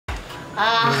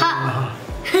Aha.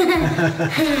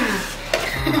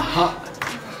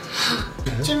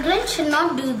 Children should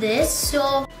not do this.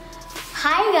 So,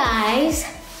 hi guys.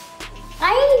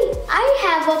 I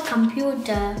have a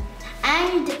computer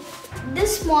and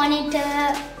this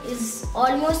monitor is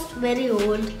almost very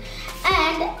old,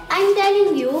 and I'm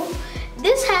telling you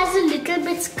this has a little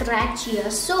bit scratch here,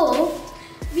 so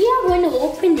we are going to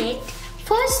open it.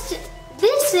 First,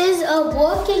 this is a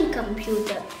working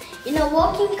computer in a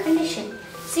working condition.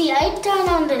 See, I turn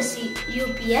on the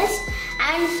UPS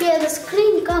and here the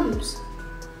screen comes.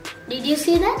 Did you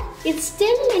see that? It's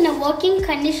still in a working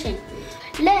condition.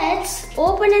 Let's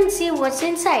open and see what's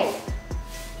inside.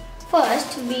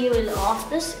 First, we will off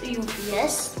this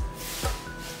UPS.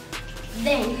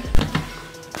 Then,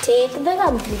 take the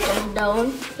computer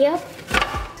down here.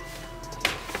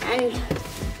 And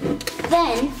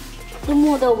then,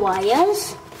 remove the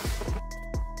wires.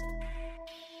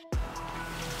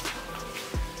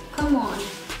 Come on.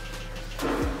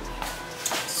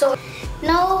 So,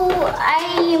 now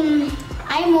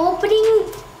I'm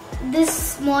opening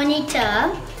this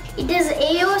monitor. It is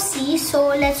AOC, so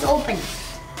let's open.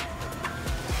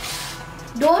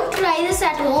 Don't try this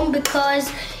at home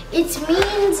because it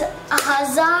means a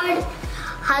hazard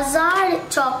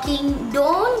talking.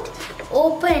 Don't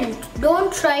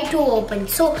try to open.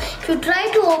 So if you try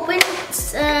to open,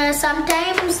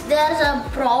 sometimes there's a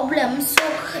problem. So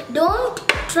don't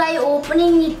try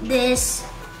opening this.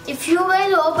 If you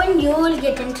will open, you will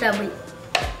get in trouble.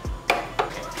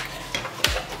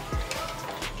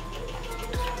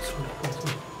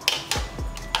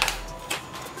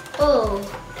 Oh,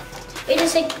 wait a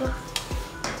sec.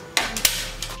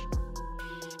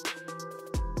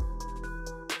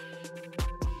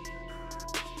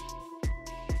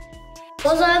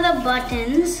 Those are the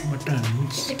buttons.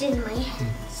 Put in my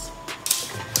hands.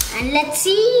 And let's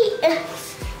see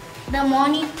the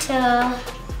monitor.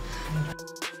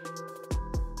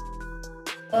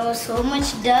 Oh, so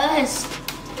much dust.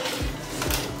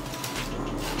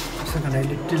 Second, a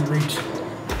little bit.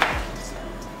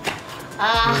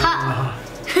 Aha.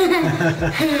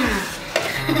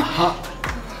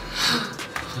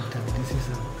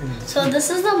 So this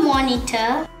is the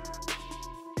monitor.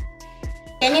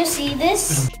 Can you see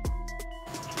this?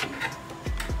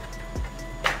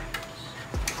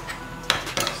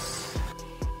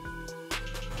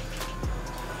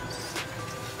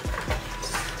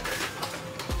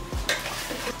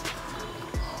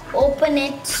 Open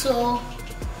it so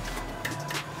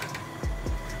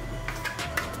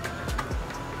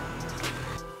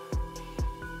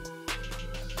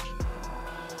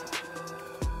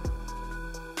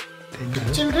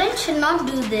children should not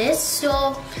do this,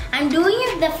 so I'm doing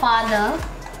it with the father,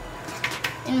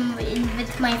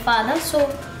 with my father. So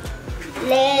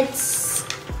let's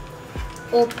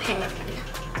open.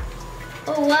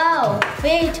 Oh wow!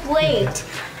 Wait!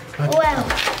 Wow!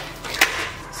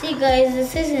 See guys,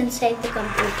 this is inside the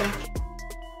computer.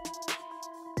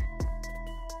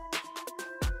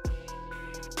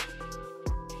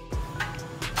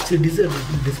 See, this is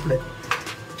a display.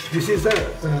 This is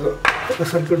a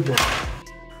circuit board.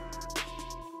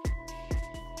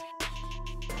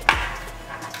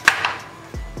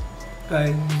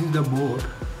 Guys, this is the board.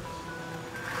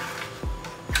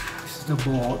 This is the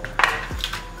board.